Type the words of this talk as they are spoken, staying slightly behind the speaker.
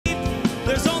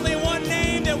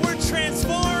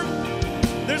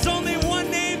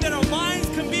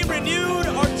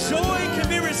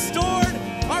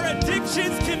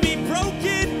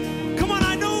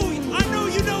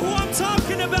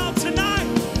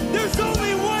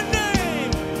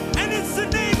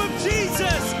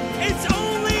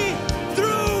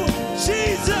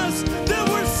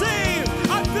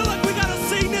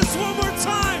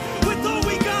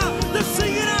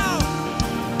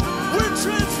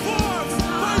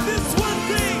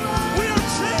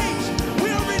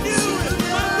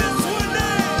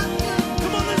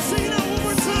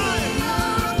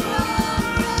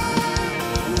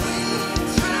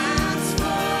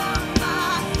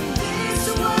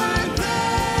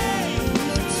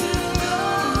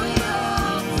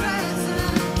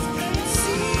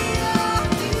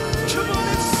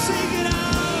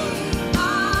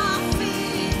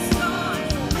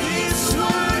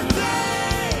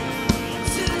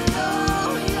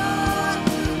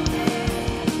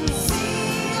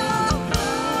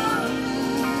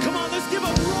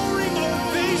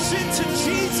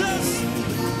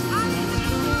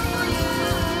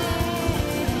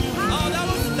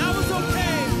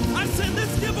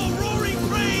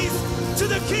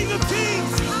King of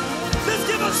Kings. Let's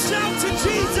give a shout to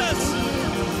Jesus.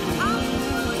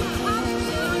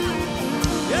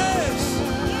 Yes.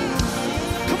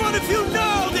 Come on, if you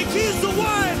know that He's the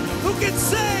one who can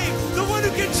save, the one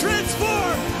who can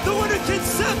transform, the one who can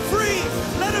set free,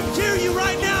 let Him hear you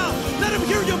right now. Let Him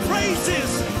hear your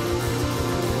praises.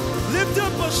 Lift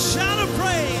up a shout of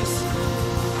praise.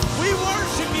 We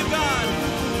worship you, God.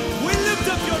 We lift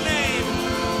up your name.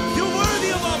 You're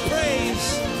worthy of our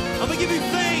praise. I'm going to give you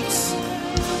thanks.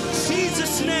 In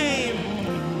Jesus' name.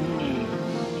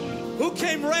 Who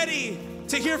came ready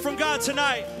to hear from God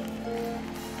tonight?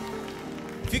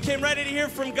 If you came ready to hear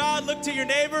from God, look to your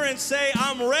neighbor and say,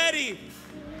 I'm ready.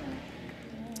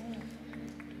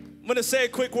 I'm going to say a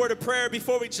quick word of prayer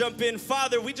before we jump in.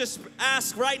 Father, we just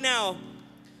ask right now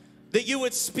that you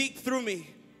would speak through me.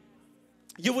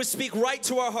 You would speak right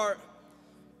to our heart.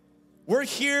 We're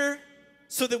here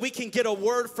so that we can get a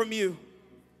word from you.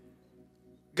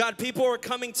 God, people are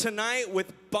coming tonight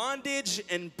with bondage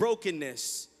and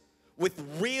brokenness, with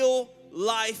real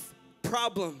life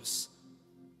problems.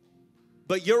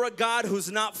 But you're a God who's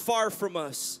not far from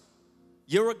us.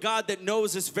 You're a God that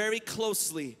knows us very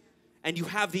closely, and you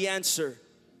have the answer.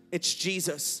 It's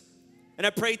Jesus. And I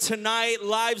pray tonight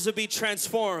lives will be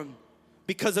transformed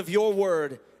because of your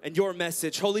word and your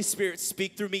message. Holy Spirit,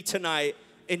 speak through me tonight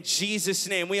in Jesus'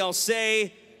 name. We all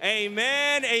say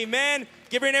amen, amen.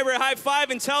 Give your neighbor a high five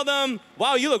and tell them,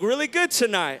 wow, you look really good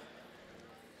tonight.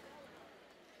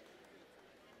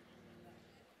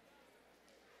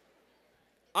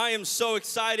 I am so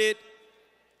excited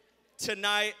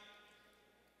tonight.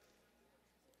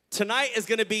 Tonight is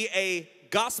going to be a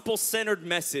gospel-centered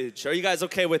message. Are you guys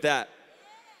okay with that?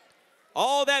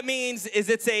 All that means is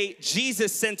it's a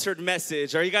Jesus-centered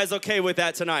message. Are you guys okay with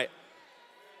that tonight?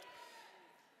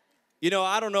 You know,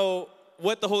 I don't know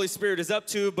what the Holy Spirit is up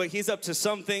to, but He's up to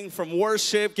something from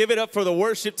worship. Give it up for the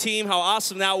worship team, how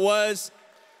awesome that was.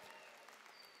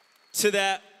 To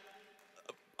that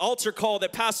altar call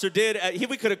that Pastor did.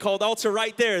 We could have called altar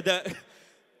right there.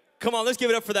 Come on, let's give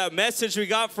it up for that message we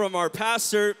got from our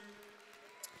pastor.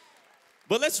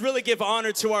 But let's really give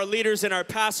honor to our leaders and our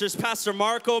pastors, Pastor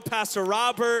Marco, Pastor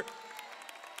Robert.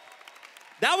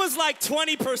 That was like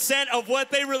 20% of what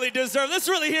they really deserve. Let's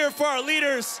really hear it for our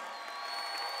leaders.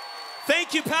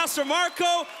 Thank you, Pastor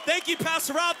Marco. Thank you,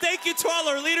 Pastor Rob. Thank you to all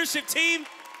our leadership team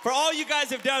for all you guys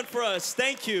have done for us.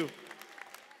 Thank you.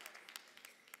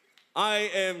 I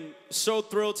am so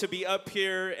thrilled to be up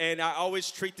here, and I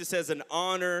always treat this as an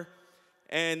honor,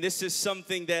 and this is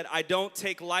something that I don't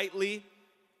take lightly.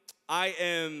 I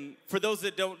am, for those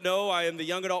that don't know, I am the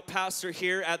young adult pastor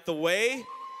here at The Way.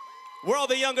 Where all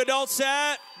the young adults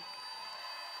at?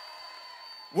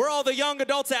 Where all the young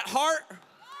adults at heart?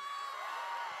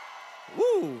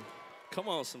 Woo! Come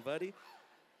on, somebody.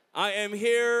 I am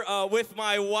here with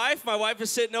my wife. My wife is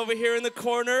sitting over here in the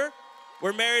corner.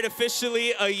 We're married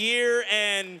officially a year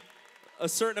and a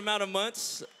certain amount of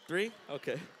months. 3?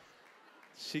 Okay.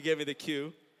 She gave me the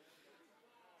cue.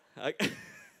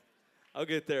 I'll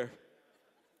get there.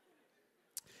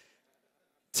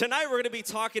 Tonight we're going to be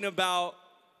talking about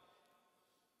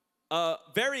a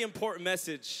very important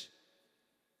message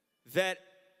that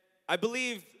I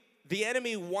believe the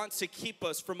enemy wants to keep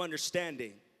us from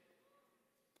understanding.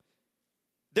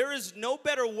 There is no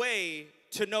better way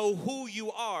to know who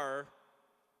you are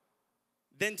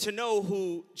than to know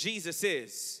who Jesus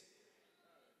is.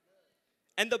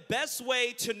 And the best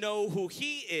way to know who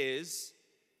He is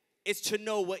to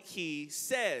know what He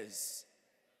says.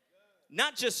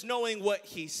 Not just knowing what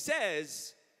He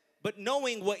says, but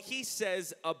knowing what He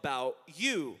says about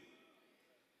you.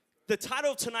 The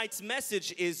title of tonight's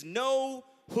message is Know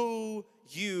Who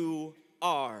You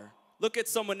Are. Look at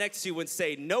someone next to you and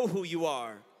say, know who you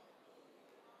are.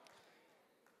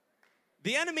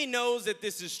 The enemy knows that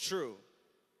this is true.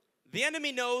 The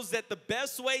enemy knows that the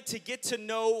best way to get to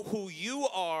know who you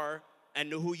are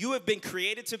and who you have been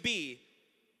created to be,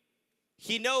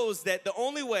 he knows that the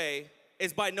only way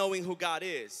is by knowing who God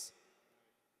is.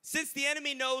 Since the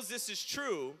enemy knows this is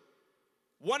true,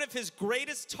 one of his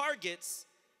greatest targets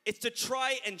is to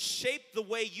try and shape the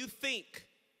way you think,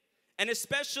 and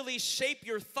especially shape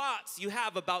your thoughts you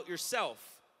have about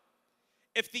yourself.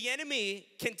 If the enemy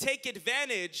can take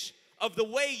advantage of the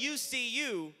way you see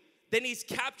you, then he's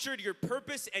captured your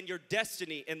purpose and your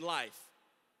destiny in life.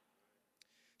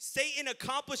 Satan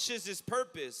accomplishes his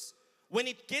purpose when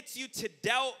it gets you to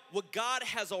doubt what God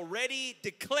has already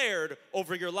declared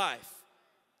over your life.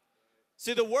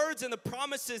 See, the words and the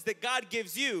promises that God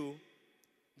gives you,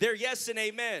 they're yes and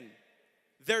amen.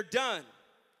 They're done.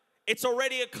 It's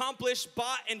already accomplished,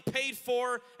 bought, and paid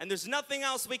for, and there's nothing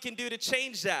else we can do to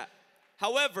change that.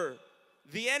 However,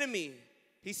 the enemy,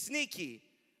 he's sneaky,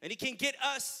 and he can get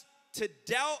us to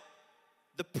doubt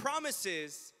the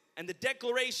promises and the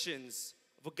declarations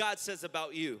of what God says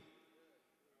about you.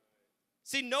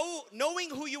 See,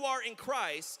 knowing who you are in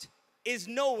Christ is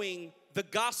knowing the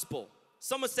gospel.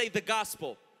 Someone say the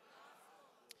gospel.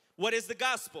 What is the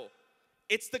gospel?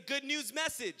 It's the good news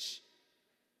message.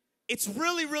 It's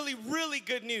really, really, really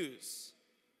good news.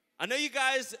 I know you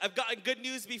guys have gotten good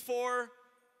news before.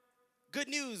 Good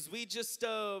news, we just,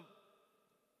 I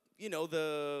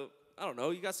don't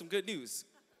know, you got some good news.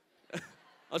 I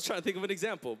was trying to think of an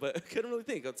example, but I couldn't really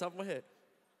think off the top of my head.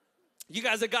 You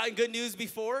guys have gotten good news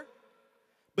before,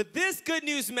 but this good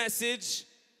news message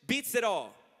beats it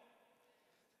all.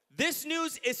 This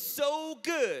news is so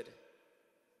good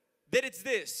that it's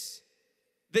this,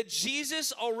 that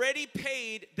Jesus already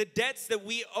paid the debts that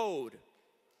we owed.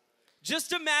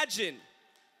 Just imagine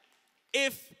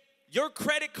if your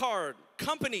credit card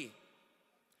company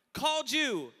called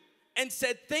you and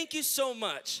said, thank you so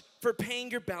much for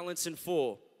paying your balance in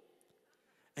full.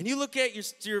 And you look at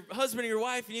your husband or your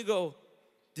wife and you go,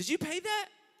 did you pay that?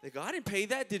 They go, I didn't pay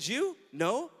that, did you?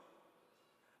 No.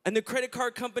 And the credit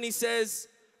card company says,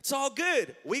 it's all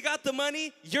good. We got the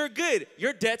money, you're good.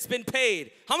 Your debt's been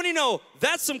paid. How many know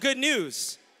that's some good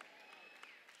news?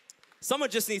 Someone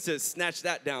just needs to snatch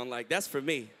that down like, that's for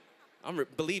me. I'm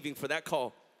believing for that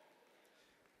call.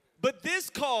 But this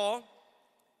call,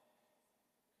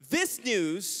 this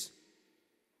news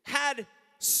had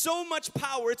so much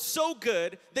power, it's so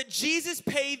good, that Jesus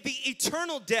paid the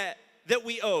eternal debt that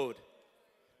we owed.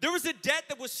 There was a debt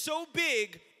that was so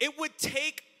big, it would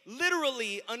take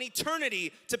literally an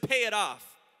eternity to pay it off.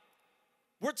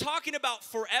 We're talking about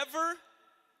forever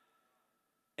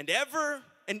and ever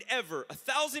and ever,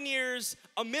 1,000 years,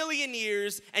 1,000,000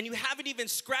 years, and you haven't even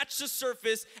scratched the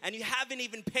surface and you haven't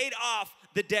even paid off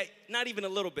the debt, not even a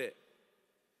little bit.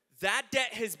 That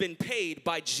debt has been paid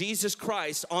by Jesus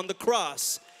Christ on the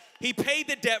cross. He paid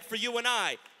the debt for you and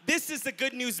I. This is the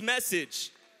good news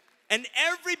message. And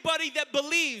everybody that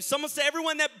believes, someone say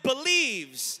everyone that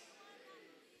believes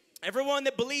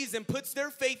and puts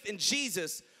their faith in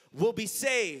Jesus will be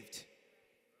saved.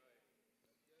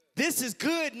 This is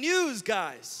good news,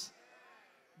 guys.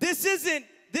 This isn't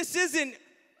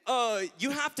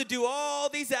you have to do all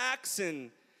these acts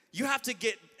and you have to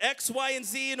get X, Y, and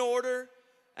Z in order,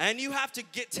 and you have to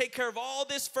take care of all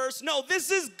this first. No,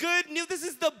 this is good news. This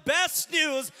is the best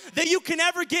news that you can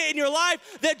ever get in your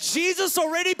life, that Jesus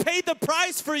already paid the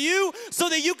price for you so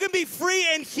that you can be free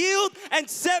and healed and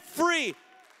set free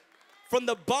from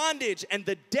the bondage and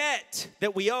the debt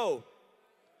that we owe.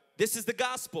 This is the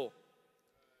gospel.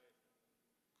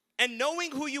 And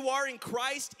knowing who you are in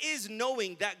Christ is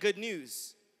knowing that good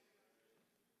news.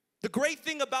 The great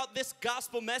thing about this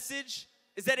gospel message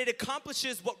is that it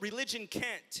accomplishes what religion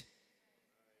can't.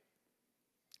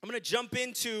 I'm going to jump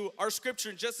into our scripture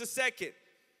in just a second.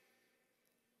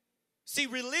 See,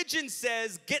 religion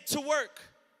says get to work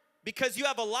because you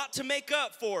have a lot to make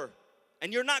up for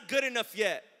and you're not good enough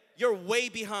yet. You're way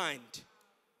behind.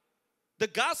 The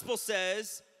gospel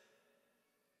says,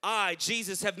 I,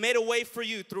 Jesus, have made a way for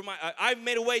you I've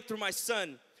made a way through my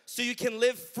son so you can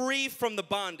live free from the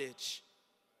bondage.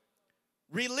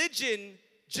 Religion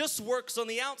just works on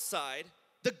the outside.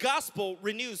 The gospel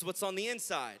renews what's on the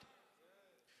inside.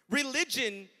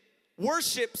 Religion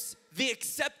worships the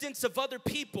acceptance of other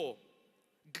people.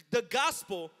 The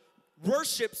gospel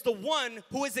worships the one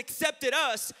who has accepted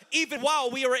us even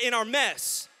while we are in our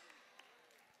mess.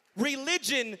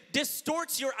 Religion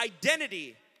distorts your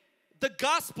identity. The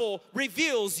gospel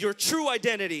reveals your true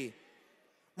identity.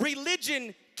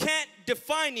 Religion can't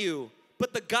define you,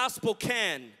 but the gospel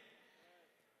can.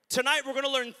 Tonight we're going to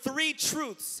learn 3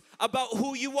 truths about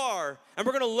who you are, and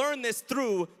we're going to learn this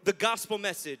through the gospel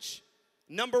message.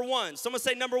 Number 1, someone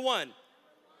say number 1.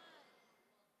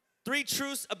 3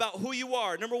 truths about who you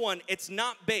are. Number 1, it's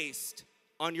not based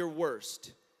on your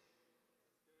worst.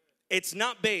 It's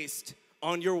not based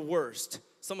on your worst.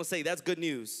 Someone say that's good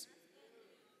news.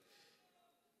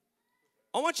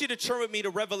 I want you to turn with me to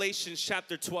Revelation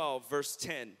chapter 12, verse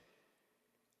 10.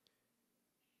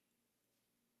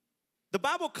 The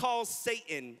Bible calls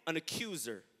Satan an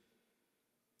accuser.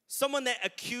 Someone that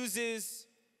accusing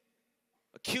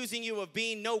you of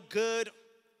being no good,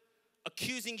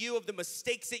 accusing you of the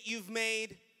mistakes that you've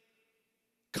made,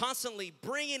 constantly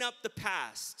bringing up the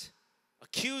past,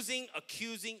 accusing.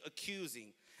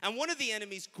 And one of the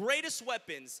enemy's greatest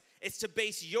weapons is to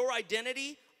base your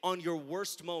identity on your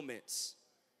worst moments.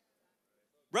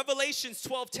 Revelations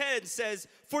 12:10 says,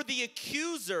 for the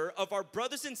accuser of our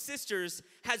brothers and sisters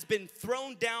has been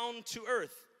thrown down to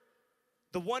earth.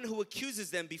 the one who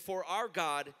accuses them before our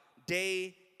God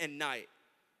day and night.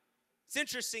 It's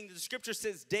interesting that the scripture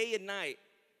says day and night,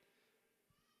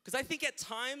 because I think at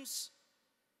times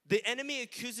the enemy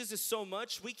accuses us so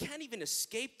much we can't even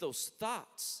escape those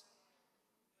thoughts.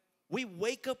 We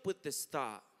wake up with this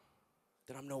thought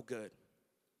that I'm no good.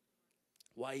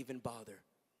 Why even bother?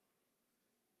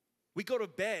 We go to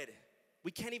bed,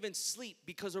 we can't even sleep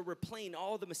because we're replaying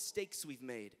all the mistakes we've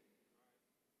made.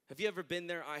 Have you ever been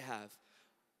there? I have.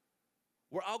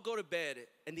 Where I'll go to bed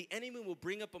and the enemy will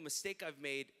bring up a mistake I've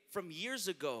made from years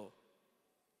ago,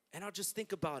 and I'll just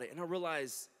think about it and I'll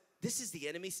realize this is the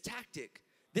enemy's tactic.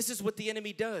 This is what the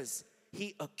enemy does.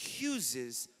 He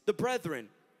accuses the brethren.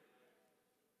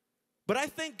 But I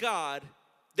thank God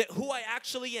that who I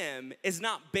actually am is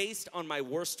not based on my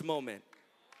worst moment.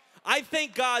 I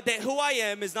thank God that who I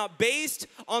am is not based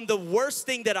on the worst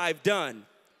thing that I've done.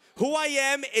 Who I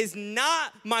am is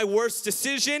not my worst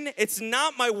decision. It's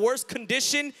not my worst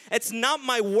condition. It's not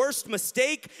my worst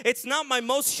mistake. It's not my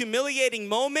most humiliating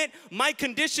moment. My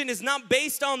condition is not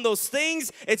based on those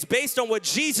things. It's based on what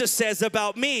Jesus says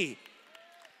about me.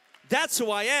 That's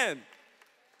who I am.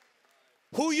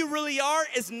 Who you really are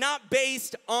is not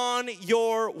based on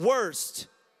your worst.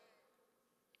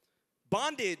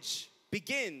 Bondage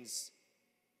begins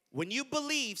when you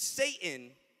believe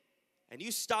Satan and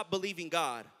you stop believing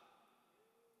God.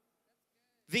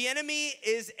 The enemy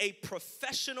is a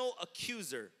professional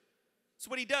accuser. That's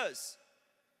what he does.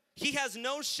 He has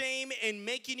no shame in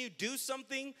making you do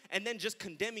something and then just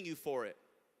condemning you for it.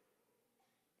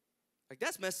 Like,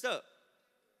 that's messed up.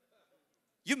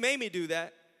 You made me do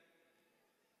that.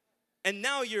 And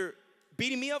now you're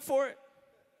beating me up for it?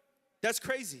 That's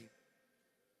crazy.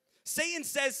 Satan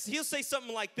says, he'll say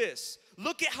something like this.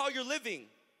 Look at how you're living.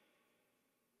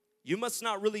 You must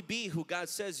not really be who God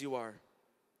says you are.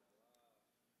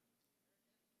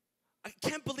 I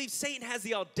can't believe Satan has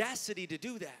the audacity to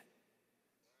do that.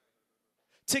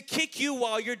 To kick you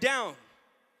while you're down.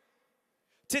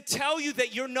 To tell you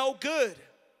that you're no good.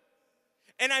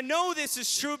 And I know this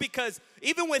is true because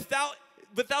even without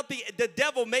the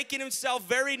devil making himself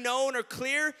very known or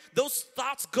clear, those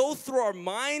thoughts go through our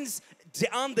minds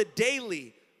on the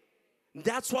daily.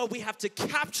 That's why we have to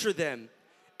capture them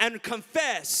and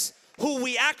confess who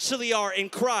we actually are in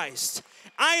Christ.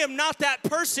 I am not that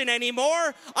person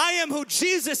anymore. I am who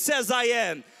Jesus says I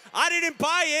am. I didn't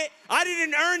buy it. I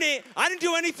didn't earn it. I didn't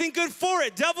do anything good for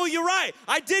it. Devil, you're right.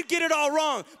 I did get it all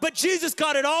wrong. But Jesus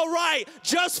got it all right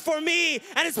just for me.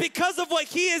 And it's because of what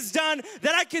he has done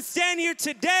that I can stand here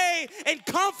today in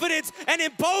confidence and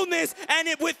in boldness and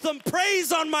with some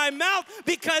praise on my mouth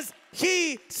because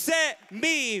he set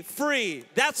me free.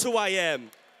 That's who I am.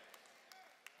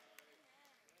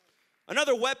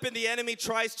 Another weapon the enemy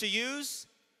tries to use,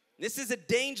 this is a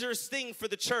dangerous thing for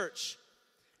the church.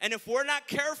 And if we're not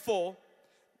careful,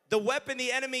 the weapon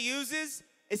the enemy uses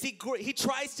is he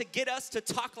tries to get us to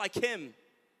talk like him.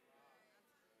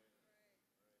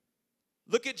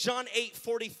 Look at John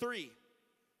 8:43.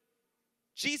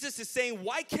 Jesus is saying,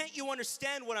 why can't you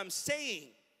understand what I'm saying?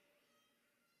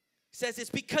 He says, it's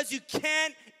because you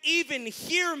can't even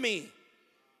hear me.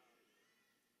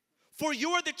 For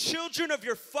you are the children of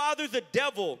your father, the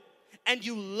devil, and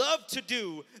you love to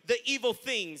do the evil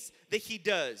things that he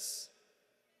does.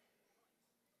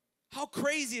 How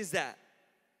crazy is that?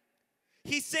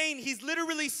 He's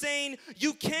literally saying,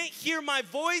 you can't hear my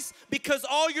voice because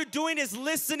all you're doing is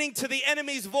listening to the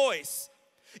enemy's voice.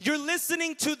 You're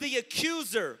listening to the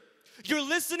accuser. You're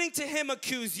listening to him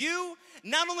accuse you.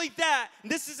 Not only that,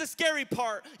 this is the scary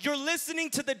part, you're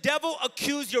listening to the devil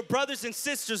accuse your brothers and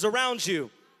sisters around you.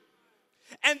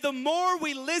 And the more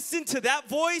we listen to that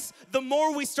voice, the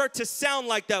more we start to sound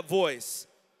like that voice.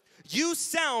 You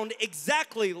sound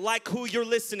exactly like who you're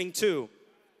listening to.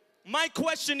 My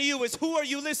question to you is, who are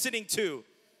you listening to?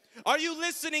 Are you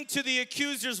listening to the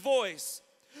accuser's voice?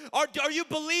 Are you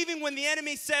believing when the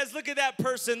enemy says, look at that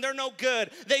person, they're no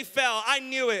good, they fell, I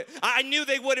knew it. I knew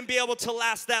they wouldn't be able to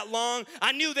last that long.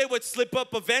 I knew they would slip up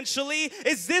eventually.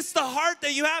 Is this the heart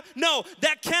that you have? No,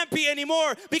 that can't be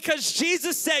anymore because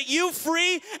Jesus set you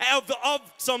free of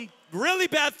some really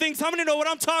bad things. How many know what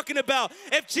I'm talking about?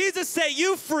 If Jesus set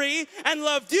you free and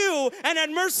loved you and had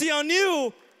mercy on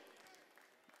you,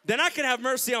 then I can have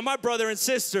mercy on my brother and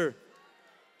sister.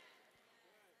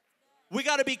 We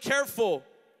got to be careful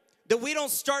that we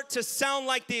don't start to sound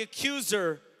like the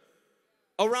accuser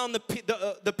around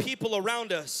the people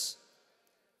around us.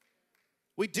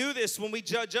 We do this when we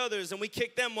judge others and we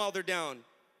kick them while they're down.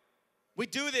 We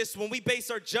do this when we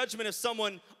base our judgment of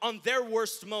someone on their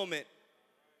worst moment.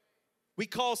 We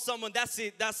call someone, that's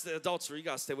the adultery, you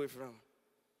gotta stay away from them.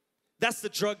 That's the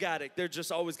drug addict. They're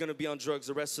just always going to be on drugs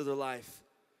the rest of their life.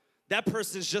 That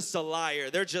person's just a liar.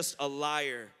 They're just a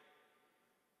liar.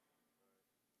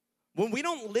 When we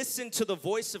don't listen to the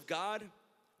voice of God,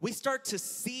 we start to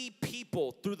see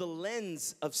people through the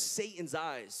lens of Satan's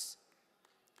eyes.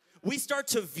 We start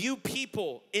to view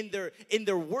people in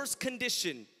their worst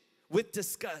condition with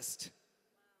disgust.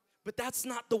 But that's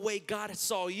not the way God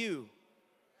saw you.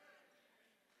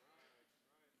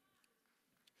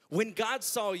 When God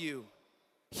saw you,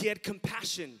 He had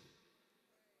compassion.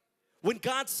 When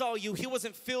God saw you, He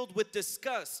wasn't filled with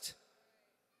disgust.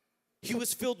 He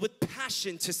was filled with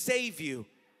passion to save you.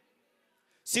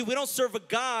 See, we don't serve a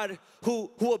God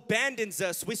who abandons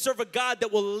us. We serve a God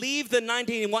that will leave the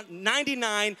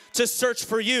 99 to search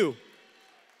for you.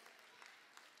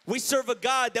 We serve a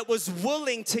God that was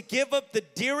willing to give up the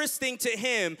dearest thing to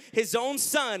Him, His own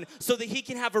Son, so that He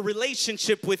can have a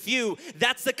relationship with you.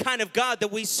 That's the kind of God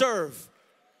that we serve.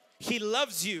 He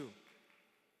loves you.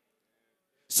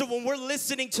 So when we're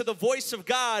listening to the voice of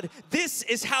God, this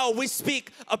is how we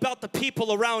speak about the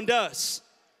people around us.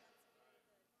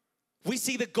 We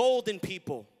see the gold in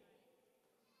people.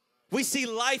 We see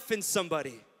life in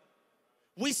somebody.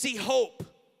 We see hope.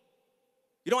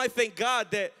 You know, I thank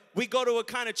God that we go to a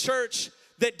kind of church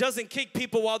that doesn't kick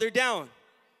people while they're down.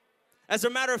 As a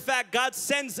matter of fact, God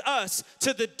sends us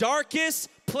to the darkest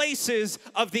places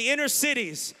of the inner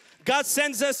cities. God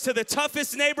sends us to the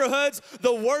toughest neighborhoods,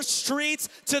 the worst streets,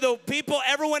 to the people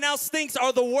everyone else thinks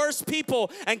are the worst people.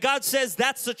 And God says,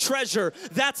 that's the treasure.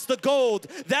 That's the gold.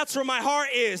 That's where my heart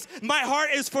is. My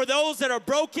heart is for those that are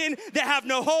broken, that have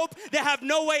no hope, that have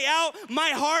no way out. My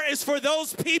heart is for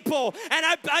those people. And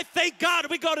I thank God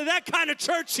we go to that kind of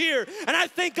church here. And I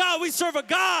thank God we serve a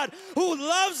God who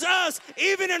loves us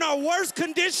even in our worst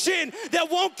condition,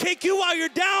 that won't kick you while you're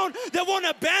down, that won't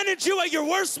abandon you at your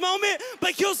worst moment,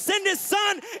 but He'll send His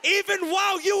Son even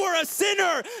while you were a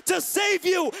sinner to save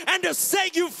you and to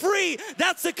set you free.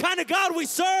 That's the kind of God we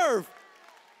serve.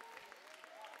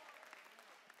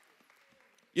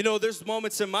 You know, there's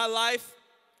moments in my life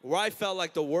where I felt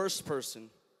like the worst person.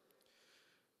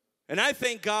 And I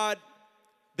thank God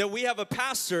that we have a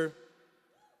pastor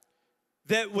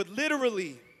that would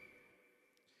literally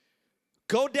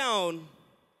go down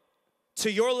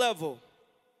to your level,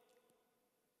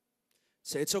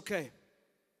 say, it's okay.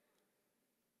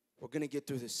 We're going to get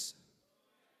through this.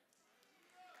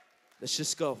 Let's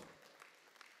just go.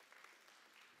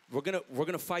 We're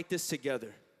going to fight this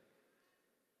together.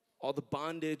 All the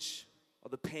bondage, all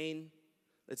the pain,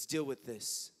 let's deal with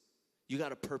this. You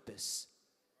got a purpose.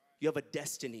 You have a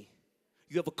destiny.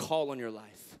 You have a call on your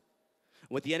life.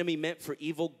 What the enemy meant for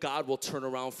evil, God will turn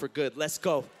around for good. Let's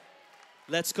go.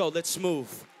 Let's go. Let's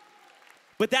move.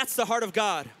 But that's the heart of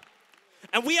God.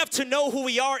 And we have to know who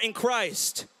we are in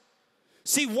Christ.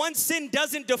 See, one sin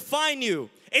doesn't define you.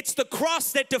 It's the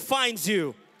cross that defines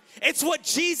you. It's what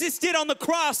Jesus did on the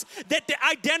cross that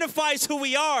identifies who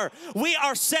we are. We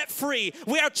are set free.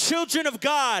 We are children of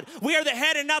God. We are the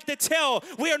head and not the tail.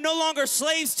 We are no longer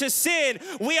slaves to sin.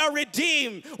 We are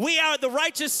redeemed. We are the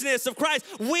righteousness of Christ.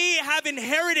 We have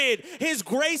inherited His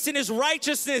grace and His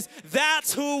righteousness.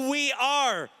 That's who we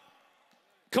are.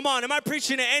 Come on, am I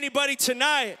preaching to anybody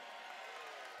tonight?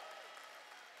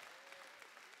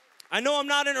 I know I'm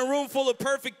not in a room full of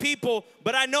perfect people,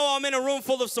 but I know I'm in a room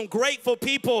full of some grateful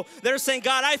people that are saying,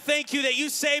 God, I thank you that you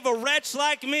save a wretch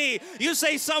like me. You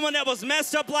save someone that was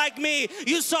messed up like me.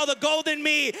 You saw the gold in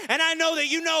me, and I know that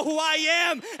you know who I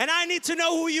am, and I need to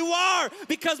know who you are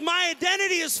because my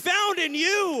identity is found in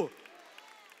you.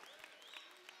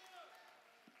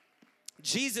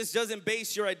 Jesus doesn't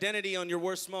base your identity on your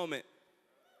worst moment.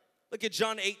 Look at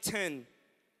John 8:10.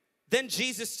 Then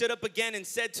Jesus stood up again and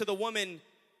said to the woman,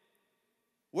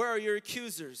 where are your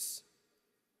accusers?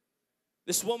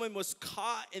 This woman was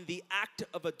caught in the act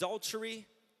of adultery.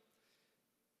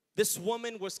 This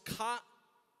woman was caught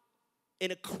in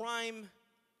a crime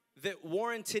that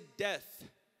warranted death.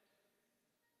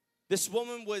 This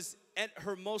woman was at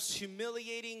her most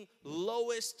humiliating,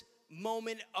 lowest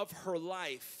moment of her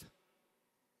life.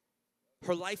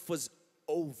 Her life was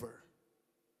over.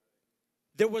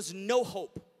 There was no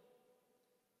hope.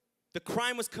 The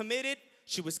crime was committed.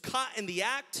 She was caught in the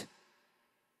act,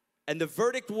 and the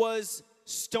verdict was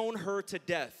stone her to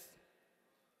death.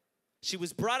 She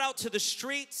was brought out to the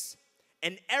streets,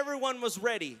 and everyone was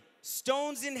ready,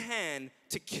 stones in hand,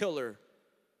 to kill her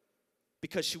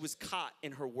because she was caught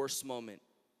in her worst moment.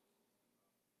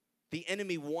 The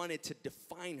enemy wanted to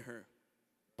define her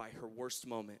by her worst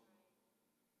moment.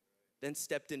 Then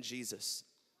stepped in Jesus.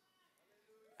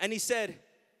 And He said,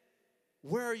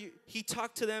 where are you? He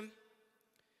talked to them.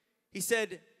 He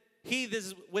said, he that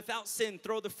is without sin,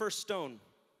 throw the first stone.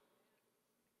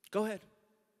 Go ahead.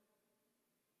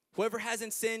 Whoever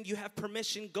hasn't sinned, you have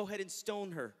permission, go ahead and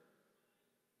stone her.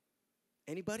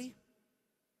 Anybody?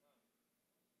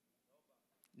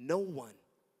 No one.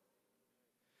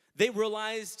 They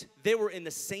realized they were in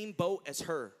the same boat as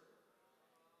her.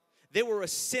 They were a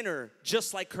sinner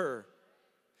just like her.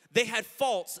 They had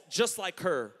faults just like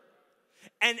her.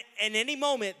 And in any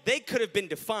moment, they could have been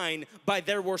defined by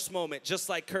their worst moment, just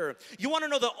like her. You want to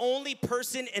know the only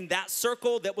person in that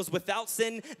circle that was without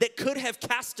sin that could have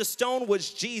cast a stone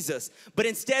was Jesus. But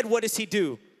instead, what does he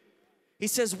do? He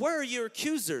says, where are your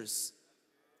accusers?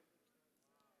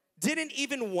 Didn't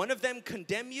even one of them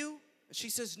condemn you? And she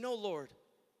says, no, Lord.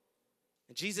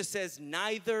 And Jesus says,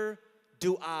 neither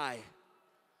do I.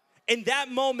 In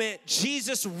that moment,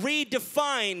 Jesus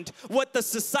redefined what the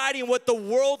society and what the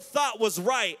world thought was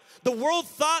right. The world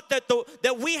thought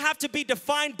that we have to be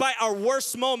defined by our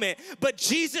worst moment. But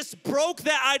Jesus broke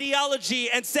that ideology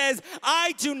and says,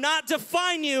 I do not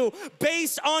define you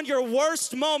based on your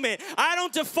worst moment. I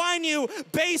don't define you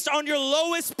based on your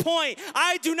lowest point.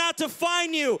 I do not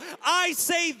define you. I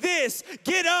say this,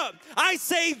 get up. I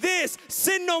say this,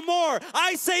 sin no more.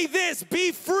 I say this,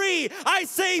 be free. I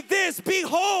say this, be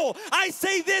whole. I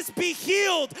say this, be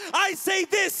healed. I say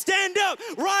this, stand up,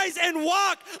 rise and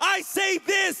walk. I say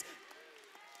this.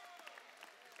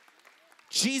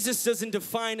 Jesus doesn't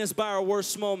define us by our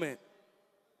worst moment.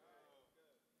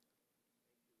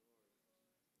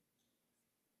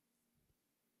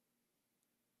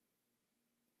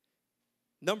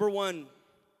 Number one,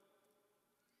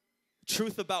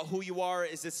 truth about who you are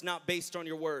is it's not based on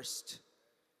your worst.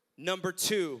 Number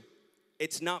two,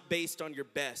 it's not based on your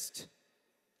best.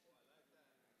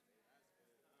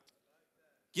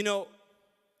 You know,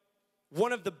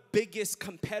 one of the biggest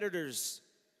competitors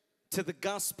to the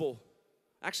gospel,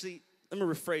 actually, let me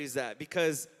rephrase that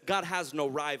because God has no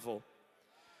rival.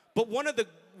 But one of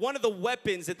the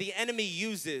weapons that the enemy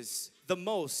uses the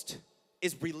most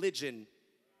is religion.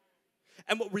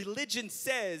 And what religion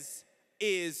says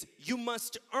is you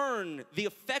must earn the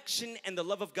affection and the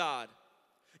love of God.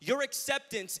 Your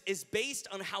acceptance is based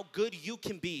on how good you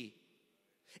can be.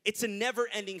 It's a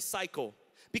never-ending cycle.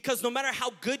 Because no matter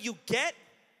how good you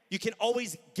can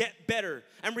always get better.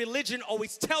 And religion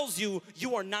always tells you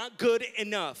you are not good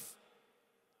enough.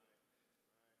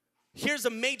 Here's a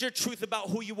major truth about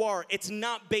who you are. It's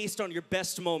not based on your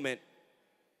best moment.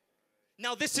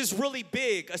 Now this is really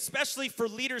big, especially for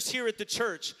leaders here at the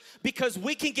church, because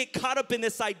we can get caught up in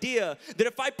this idea that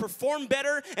if I perform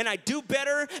better and I do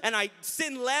better and I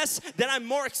sin less, then I'm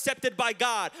more accepted by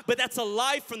God. But that's a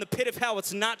lie from the pit of hell.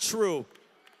 It's not true.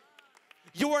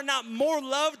 You are not more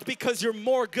loved because you're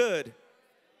more good.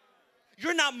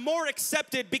 You're not more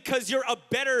accepted because you're a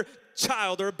better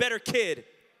child or a better kid.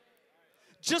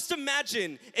 Just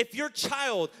imagine if your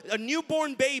child, a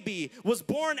newborn baby, was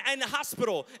born in the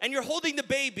hospital and you're holding the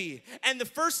baby and the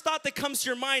first thought that comes to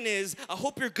your mind is, I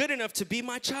hope you're good enough to be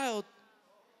my child.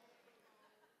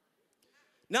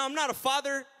 Now, I'm not a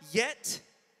father yet.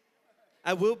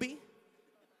 I will be.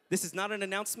 This is not an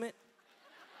announcement.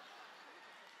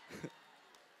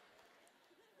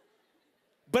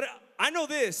 But I know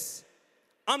this,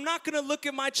 I'm not gonna look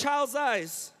at my child's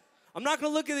eyes. I'm not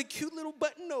gonna look at the cute little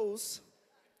button nose.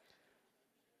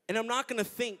 And I'm not gonna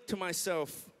think to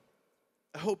myself,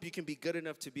 I hope you can be good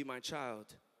enough to be my child.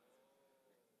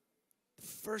 The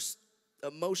first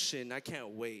emotion, I can't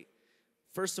wait.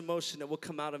 First emotion that will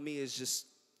come out of me is just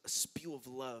a spew of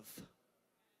love.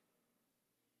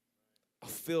 I'll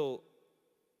feel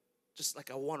just like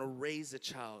I wanna raise a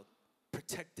child,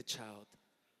 protect the child.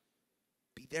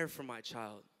 Be there for my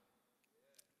child.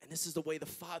 And this is the way the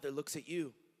Father looks at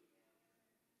you.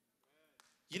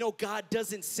 You know, God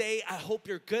doesn't say, I hope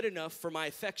you're good enough for my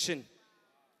affection.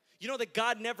 You know that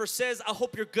God never says, I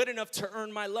hope you're good enough to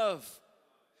earn my love.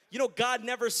 You know, God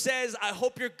never says, I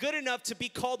hope you're good enough to be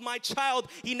called my child.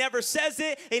 He never says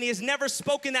it, and he has never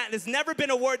spoken that. And there's never been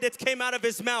a word that came out of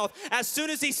his mouth. As soon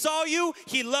as he saw you,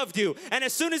 he loved you. And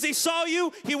as soon as he saw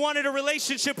you, he wanted a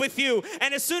relationship with you.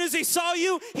 And as soon as he saw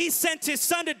you, he sent his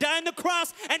son to die on the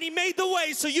cross, and he made the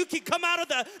way so you can come out of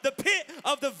the pit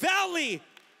of the valley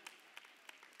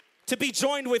to be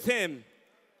joined with him.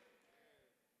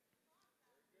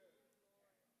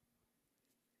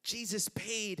 Jesus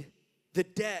paid the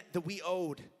debt that we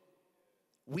owed.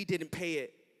 We didn't pay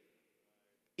it.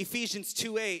 Ephesians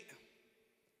 2:8.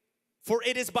 For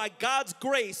it is by God's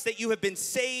grace that you have been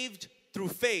saved through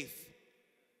faith.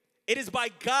 It is by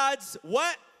God's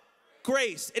what?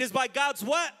 Grace. It is by God's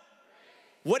what?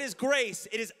 What is grace?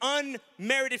 It is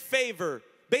unmerited favor.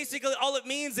 Basically, all it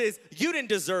means is you didn't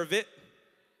deserve it.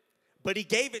 but he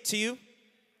gave it to you.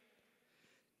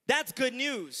 That's good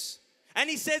news. And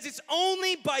he says it's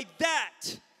only by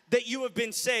that you have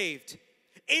been saved.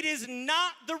 It is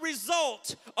not the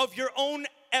result of your own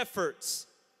efforts.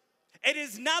 It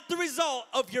is not the result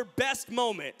of your best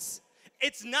moments.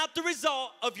 It's not the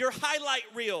result of your highlight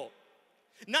reel.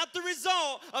 Not the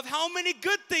result of how many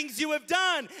good things you have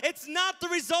done. It's not the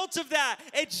result of that.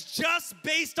 It's just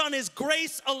based on his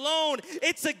grace alone.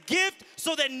 It's a gift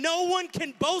so that no one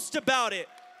can boast about it.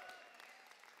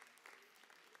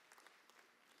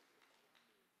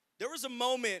 There was a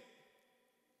moment,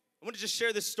 I want to just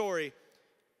share this story.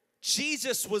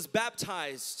 Jesus was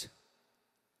baptized.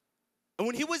 And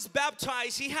when he was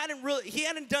baptized, he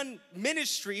hadn't done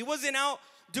ministry. He wasn't out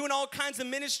doing all kinds of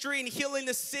ministry and healing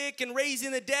the sick and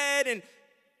raising the dead. And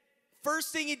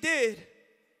first thing he did,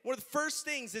 one of the first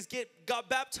things is got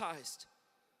baptized.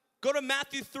 Go to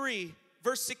Matthew 3,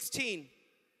 verse 16.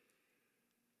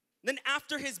 Then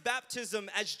after his baptism,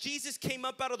 as Jesus came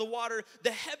up out of the water,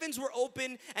 the heavens were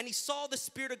open and he saw the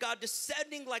Spirit of God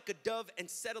descending like a dove and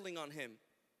settling on him.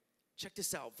 Check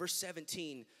this out, verse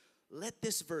 17. Let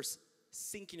this verse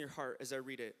sink in your heart as I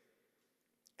read it.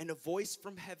 And a voice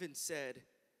from heaven said,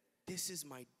 "This is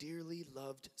my dearly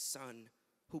loved Son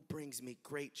who brings me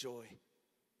great joy.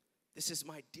 This is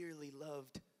my dearly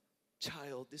loved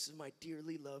child. This is my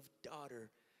dearly loved daughter.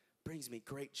 Brings me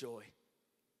great joy."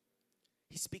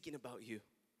 He's speaking about you.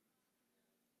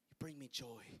 You bring me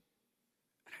joy.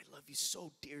 And I love you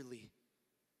so dearly.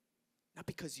 Not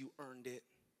because you earned it.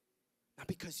 Not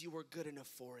because you were good enough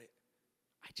for it.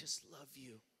 I just love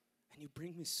you. And you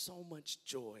bring me so much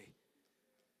joy.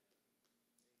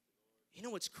 You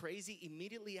know what's crazy?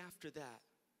 Immediately after that,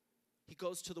 he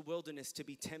goes to the wilderness to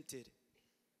be tempted.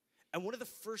 And one of the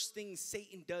first things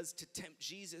Satan does to tempt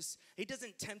Jesus, he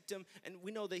doesn't tempt him, and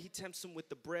we know that he tempts him with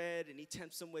the bread, and he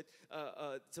tempts him with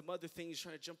some other things,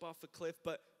 trying to jump off a cliff,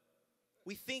 but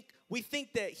we think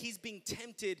that he's being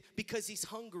tempted because he's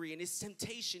hungry, and his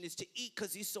temptation is to eat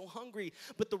because he's so hungry.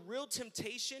 But the real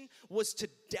temptation was to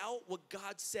doubt what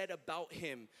God said about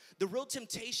him. The real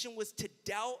temptation was to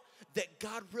doubt that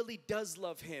God really does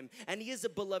love him, and he is a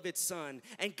beloved son,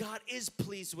 and God is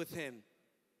pleased with him.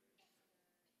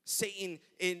 Satan,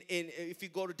 if you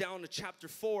go down to chapter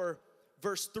 4,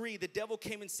 verse 3, the devil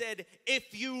came and said,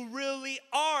 "If you really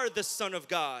are the Son of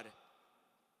God,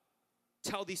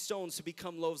 tell these stones to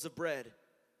become loaves of bread."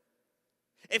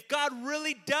 If God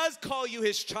really does call you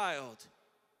his child,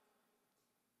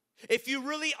 if you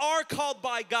really are called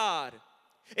by God,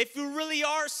 if you really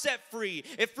are set free,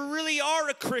 if you really are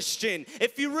a Christian,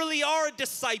 if you really are a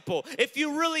disciple, if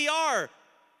you really are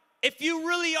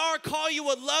call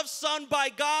you a loved son by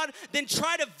God, then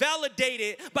try to validate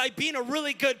it by being a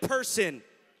really good person.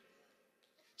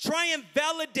 Try and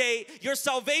validate your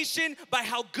salvation by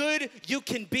how good you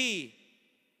can be.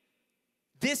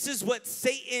 This is what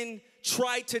Satan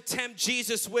tried to tempt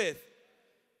Jesus with.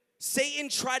 Satan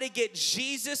tried to get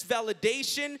Jesus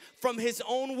validation from his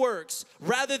own works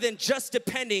rather than just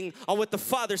depending on what the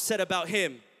Father said about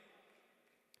him.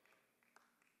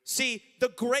 See,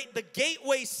 the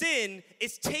gateway sin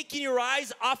is taking your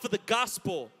eyes off of the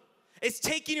gospel. It's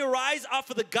taking your eyes off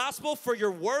of the gospel for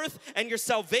your worth and your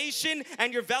salvation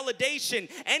and your validation.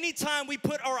 Anytime we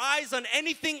put our eyes on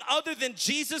anything other than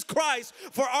Jesus Christ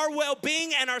for our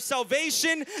well-being and our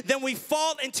salvation, then we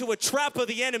fall into a trap of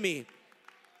the enemy.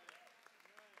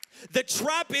 The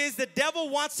trap is the devil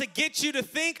wants to get you to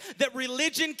think that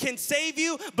religion can save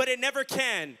you, but it never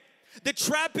can. The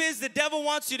trap is the devil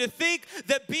wants you to think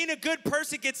that being a good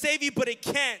person can save you, but it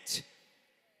can't.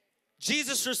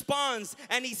 Jesus responds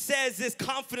and he says this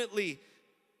confidently.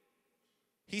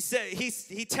 He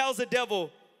tells the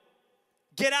devil,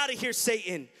 "Get out of here,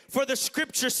 Satan. For the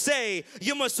scriptures say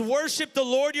you must worship the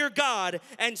Lord your God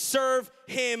and serve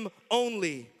him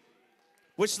only."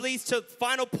 Which leads to the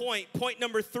final point, point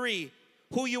number 3.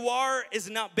 Who you are is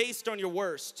not based on your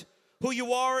worst. Who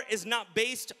you are is not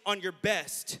based on your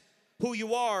best. Who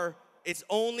you are is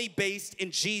only based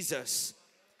in Jesus.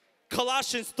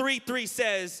 Colossians 3:3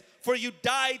 says, "For you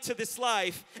died to this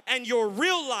life, and your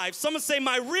real life," someone say,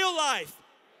 "My real life."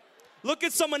 Look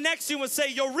at someone next to you and say,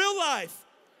 "Your real life."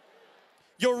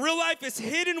 Your real life is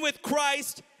hidden with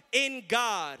Christ in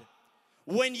God.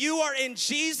 When you are in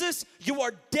Jesus, you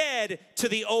are dead to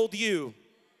the old you.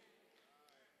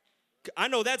 I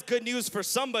know that's good news for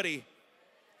somebody.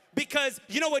 Because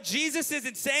you know what Jesus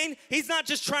isn't saying? He's not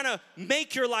just trying to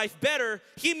make your life better.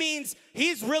 He means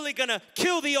he's really going to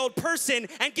kill the old person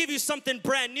and give you something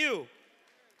brand new.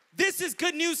 This is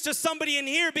good news to somebody in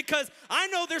here, because I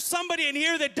know there's somebody in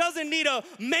here that doesn't need a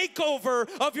makeover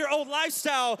of your old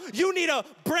lifestyle. You need a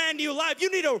brand new life. You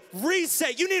need a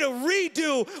reset. You need a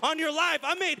redo on your life.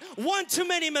 I made one too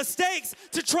many mistakes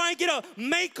to try and get a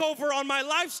makeover on my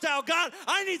lifestyle. God,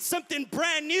 I need something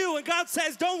brand new. And God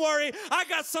says, don't worry, I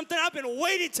got something I've been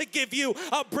waiting to give you.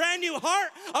 A brand new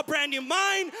heart, a brand new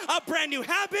mind, a brand new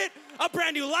habit, a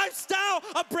brand new lifestyle,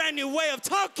 a brand new way of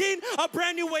talking, a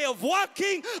brand new way of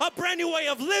walking, a brand new way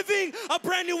of living, a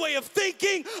brand new way of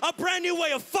thinking, a brand new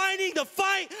way of fighting the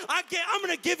fight. I'm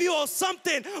going to give you all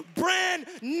something brand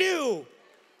new.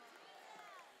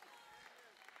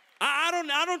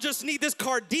 I don't just need this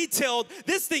car detailed.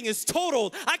 This thing is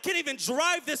totaled. I can't even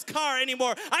drive this car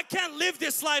anymore. I can't live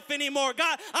this life anymore.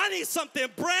 God, I need something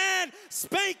brand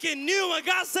spanking new. And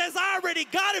God says, I already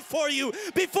got it for you.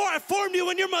 Before I formed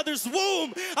you in your mother's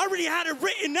womb, I already had it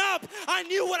written up. I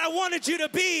knew what I wanted you to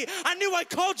be. I knew I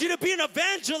called you to be an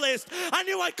evangelist. I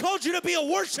knew I called you to be a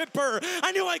worshiper.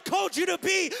 I knew I called you to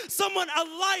be someone, a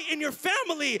light in your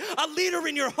family, a leader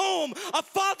in your home, a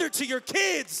father to your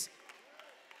kids.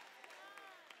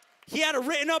 He had it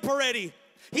written up already.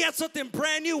 He had something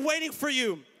brand new waiting for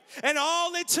you. And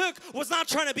all it took was not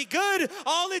trying to be good.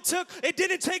 It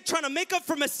didn't take trying to make up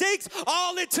for mistakes.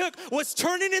 All it took was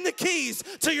turning in the keys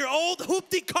to your old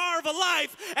hoopty car of a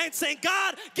life and saying,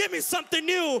 God, give me something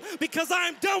new, because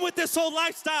I'm done with this old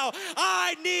lifestyle.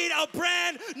 I need a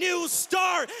brand new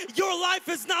start. Your life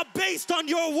is not based on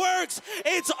your works.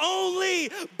 It's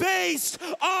only based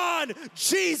on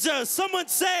Jesus. Someone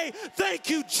say, thank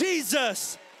you,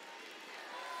 Jesus.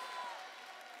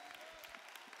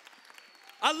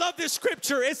 I love this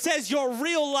scripture. It says your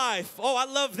real life. Oh, I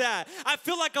love that. I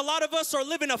feel like a lot of us are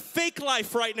living a fake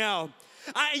life right now.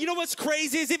 You know what's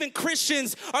crazy is even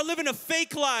Christians are living a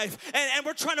fake life, and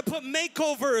we're trying to put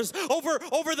makeovers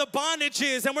over the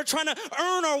bondages, and we're trying to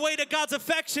earn our way to God's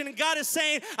affection. And God is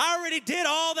saying, I already did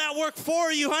all that work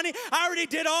for you, honey.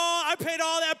 I paid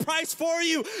all that price for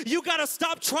you. You got to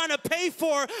stop trying to pay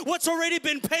for what's already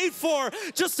been paid for.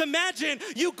 Just imagine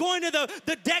you going to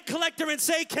the debt collector and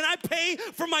say, can I pay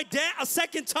for my debt a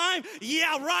second time?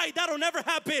 Yeah, right. That'll never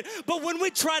happen. But when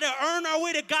we try to earn our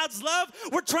way to God's love,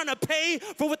 we're trying to pay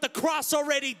for what the cross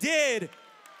already did.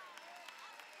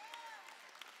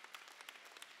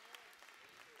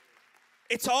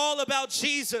 It's all about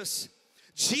Jesus.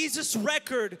 Jesus'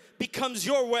 record becomes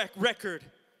your record.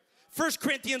 1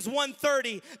 Corinthians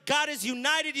 1:30, God has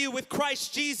united you with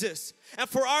Christ Jesus. And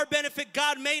for our benefit,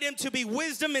 God made him to be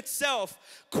wisdom itself.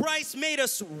 Christ made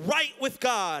us right with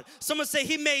God. Someone say,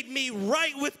 he made me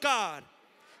right with God.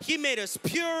 He made us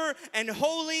pure and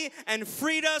holy and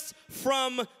freed us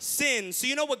from sin. So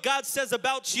you know what God says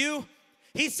about you?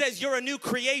 He says you're a new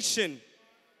creation.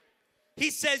 He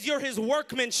says you're his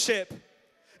workmanship.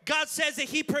 God says that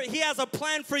he has a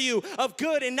plan for you of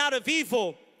good and not of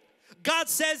evil. God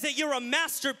says that you're a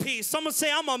masterpiece. Someone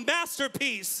say, I'm a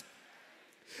masterpiece.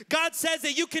 God says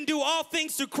that you can do all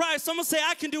things through Christ. Someone say,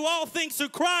 I can do all things through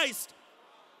Christ.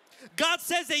 God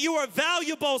says that you are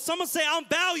valuable. Someone say, I'm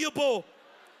valuable.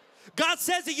 God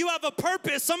says that you have a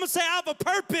purpose. Someone say, I have a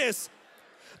purpose.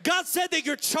 God said that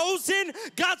you're chosen.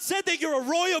 God said that you're a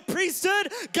royal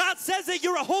priesthood. God says that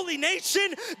you're a holy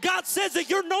nation. God says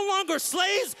that you're no longer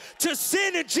slaves to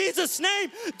sin in Jesus' name.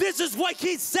 This is what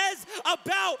he says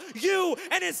about you.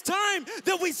 And it's time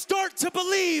that we start to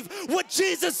believe what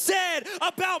Jesus said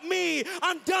about me.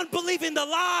 I'm done believing the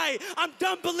lie. I'm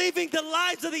done believing the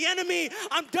lies of the enemy.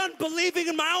 I'm done believing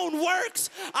in my own works.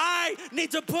 I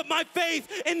need to put my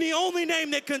faith in the only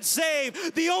name that can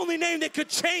save, the only name that could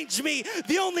change me,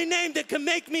 the only name that can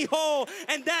make me whole,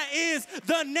 and that is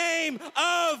the name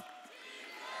of Jesus.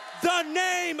 The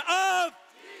name of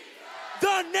Jesus.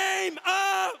 The name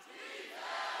of Jesus.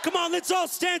 Come on, let's all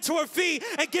stand to our feet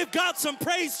and give God some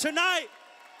praise tonight.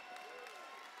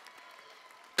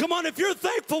 Come on, if you're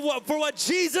thankful for what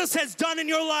Jesus has done in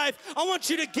your life, I want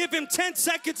you to give him 10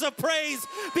 seconds of praise,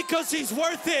 because he's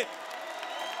worth it.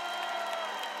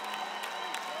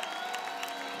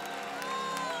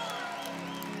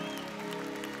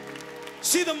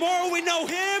 See, the more we know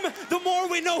him, the more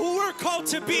we know who we're called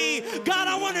to be. God,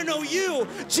 I want to know you.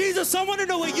 Jesus, I want to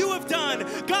know what you have done.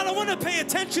 God, I want to pay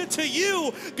attention to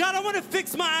you. God, I want to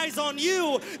fix my eyes on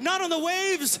you, not on the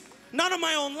waves, not on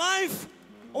my own life.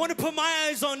 I want to put my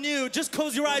eyes on you. Just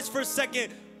close your eyes for a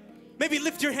second. Maybe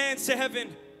lift your hands to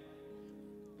heaven.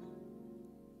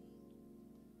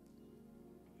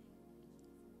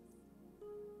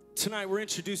 Tonight, we're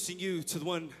introducing you to the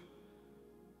one,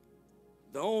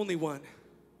 the only one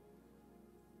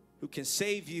who can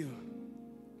save you,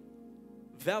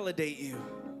 validate you,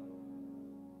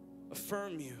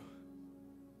 affirm you,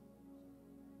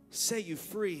 set you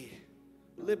free,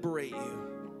 liberate you.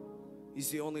 He's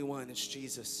the only one. It's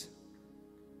Jesus.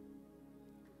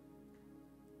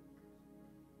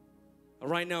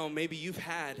 Right now, maybe you've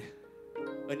had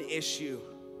an issue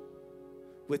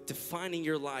with defining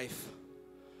your life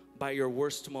by your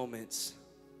worst moments.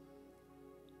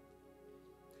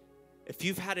 If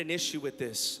you've had an issue with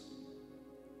this,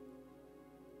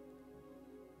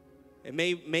 it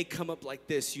may come up like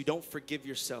this: you don't forgive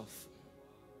yourself.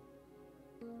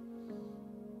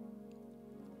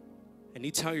 And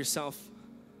you tell yourself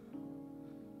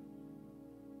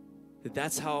that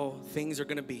that's how things are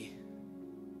gonna be.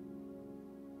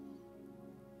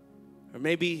 Or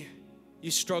maybe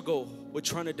you struggle with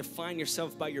trying to define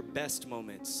yourself by your best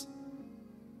moments.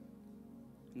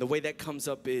 And the way that comes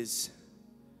up is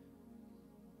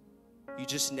you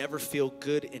just never feel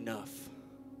good enough.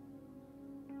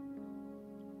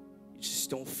 You just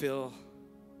don't feel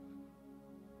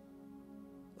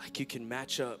like you can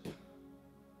match up.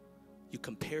 You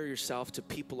compare yourself to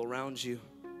people around you.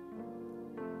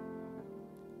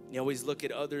 You always look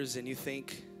at others and you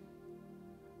think,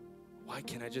 why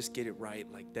can't I just get it right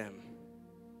like them?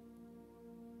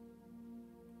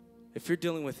 If you're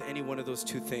dealing with any one of those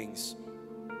two things,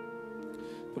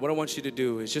 then what I want you to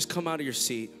do is just come out of your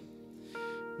seat.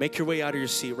 Make your way out of your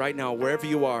seat right now, wherever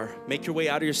you are. Make your way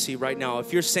out of your seat right now.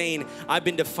 If you're saying, I've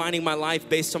been defining my life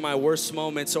based on my worst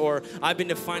moments, or I've been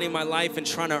defining my life and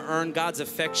trying to earn God's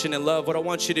affection and love, what I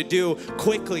want you to do,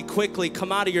 quickly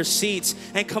come out of your seats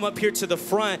and come up here to the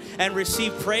front and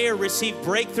receive prayer, receive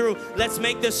breakthrough. Let's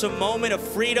make this a moment of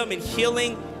freedom and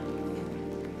healing.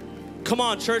 Come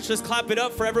on, church, let's clap it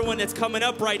up for everyone that's coming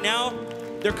up right now.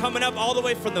 They're coming up all the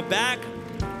way from the back.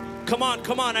 Come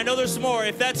on, I know there's more.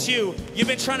 If that's you, you've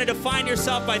been trying to define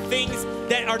yourself by things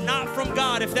that are not from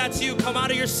God. If that's you, come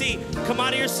out of your seat. Come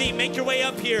out of your seat. Make your way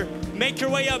up here. Make your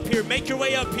way up here. Make your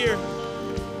way up here.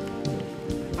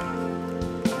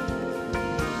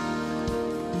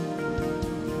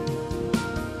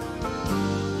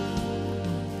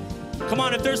 Come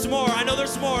on, if there's more, I know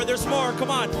there's more. There's more.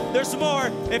 Come on, there's more.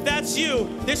 If that's you,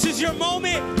 this is your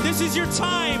moment. This is your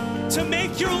time to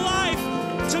make your life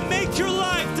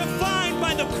defined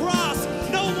by the cross,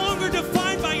 no longer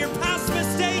defined by your past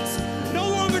mistakes, no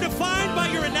longer defined by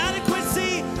your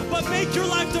inadequacy, but make your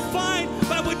life defined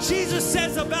by what Jesus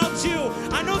says about you.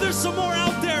 I know there's some more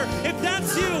out there. If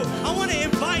that's you, I want to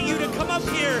invite you to come up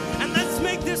here and let's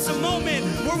make this a moment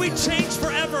where we change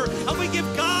forever and we give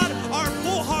God our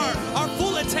full heart, our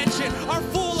full attention, our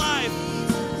full life.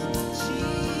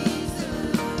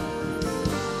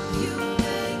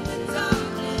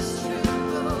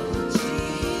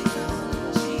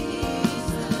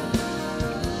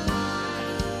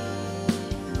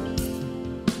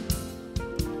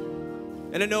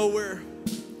 And I know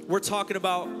we're talking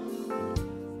about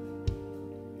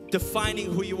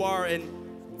defining who you are,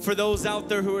 and for those out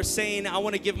there who are saying, I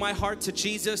want to give my heart to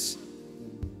Jesus,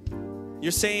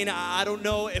 you're saying, I don't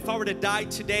know, if I were to die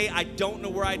today, I don't know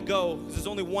where I'd go. There's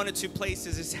only one or two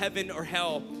places, it's heaven or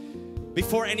hell.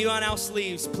 Before anyone else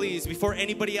leaves, please, before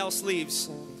anybody else leaves,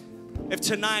 if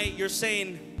tonight you're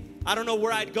saying, I don't know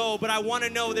where I'd go, but I want to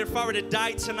know that if I were to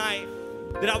die tonight,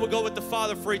 that I would go with the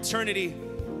Father for eternity.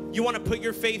 You want to put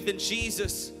your faith in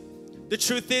Jesus. The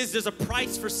truth is, there's a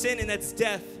price for sin, and that's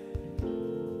death.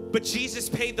 But Jesus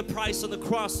paid the price on the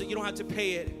cross so you don't have to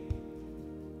pay it.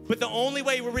 But the only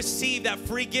way we receive that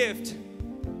free gift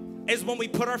is when we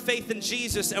put our faith in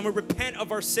Jesus and we repent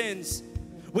of our sins.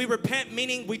 We repent,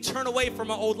 meaning we turn away from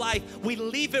our old life. We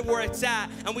leave it where it's at,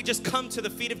 and we just come to the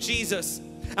feet of Jesus.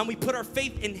 And we put our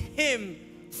faith in Him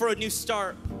for a new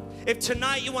start. If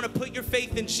tonight you want to put your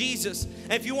faith in Jesus,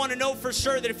 and if you want to know for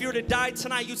sure that if you were to die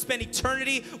tonight, you'd spend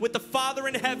eternity with the Father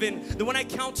in heaven, then when I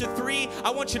count to 3, I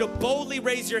want you to boldly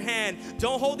raise your hand.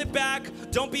 Don't hold it back.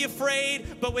 Don't be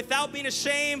afraid. But without being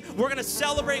ashamed, we're going to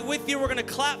celebrate with you. We're going to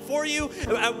clap for you.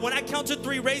 When I count to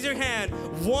 3, raise your hand.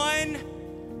 1,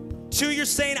 2, you're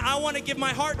saying, I want to give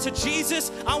my heart to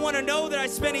Jesus. I want to know that I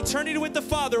spend eternity with the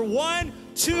Father. 1,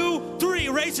 2, 3,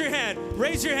 raise your hand.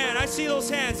 Raise your hand. I see those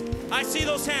hands. I see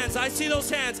those hands. I see those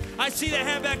hands. I see the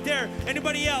hand back there.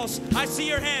 Anybody else? I see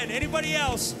your hand. Anybody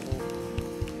else?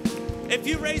 If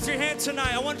you raise your hand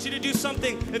tonight, I want you to do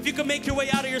something. If you can make your way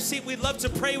out of your seat, we'd love to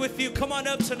pray with you. Come on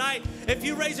up tonight. If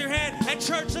you raise your hand, and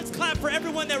church, let's clap for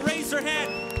everyone that raised their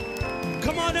hand.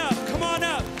 Come on up. Come on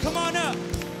up. Come on up.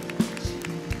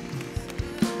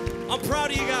 I'm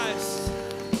proud of you guys.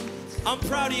 I'm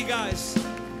proud of you guys.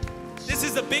 This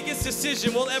is the biggest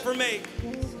decision we'll ever make.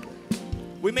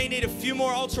 We may need a few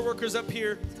more altar workers up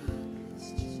here.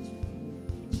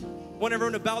 want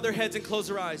everyone to bow their heads and close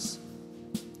their eyes.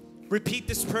 Repeat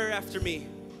this prayer after me.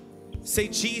 Say,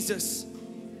 Jesus,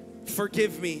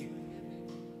 forgive me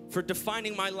for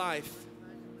defining my life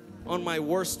on my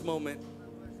worst moment.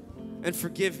 And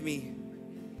forgive me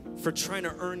for trying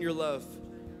to earn your love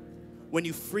when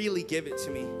you freely give it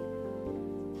to me.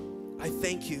 I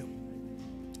thank you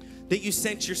that you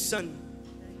sent your son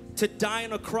to die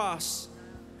on a cross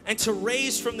and to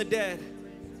raise from the dead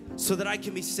so that I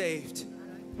can be saved.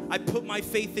 I put my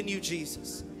faith in you,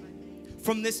 Jesus.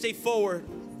 From this day forward,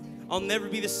 I'll never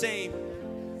be the same.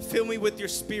 Fill me with your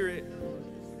spirit.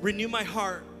 Renew my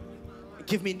heart and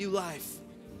give me new life.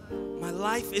 My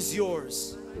life is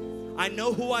yours. I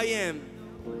know who I am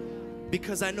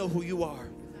because I know who you are.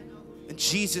 In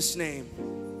Jesus' name,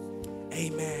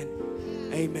 amen.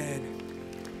 Amen.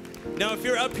 Now, if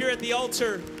you're up here at the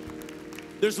altar,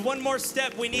 there's one more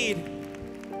step we need.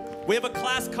 We have a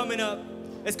class coming up.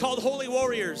 It's called Holy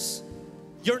Warriors.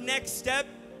 Your next step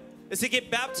is to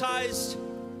get baptized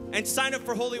and sign up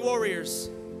for Holy Warriors.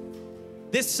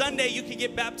 This Sunday, you can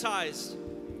get baptized.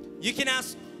 You can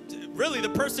ask, really, the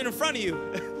person in front of you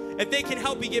if they can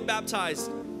help you get baptized.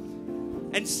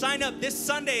 And sign up this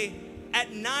Sunday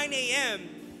at 9 a.m.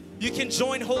 You can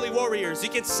join Holy Warriors. You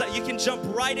can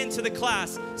jump right into the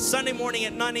class. Sunday morning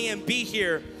at 9 a.m. Be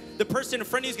here. The person in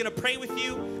front of you is going to pray with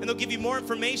you, and they'll give you more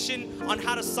information on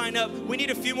how to sign up. We need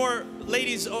a few more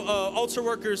ladies, altar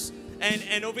workers,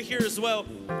 and over here as well.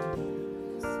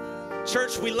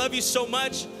 Church, we love you so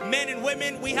much. Men and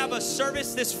women, we have a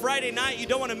service this Friday night. You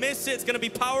don't want to miss it. It's going to be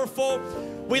powerful.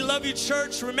 We love you,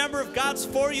 church. Remember, if God's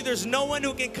for you, there's no one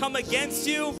who can come against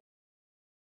you.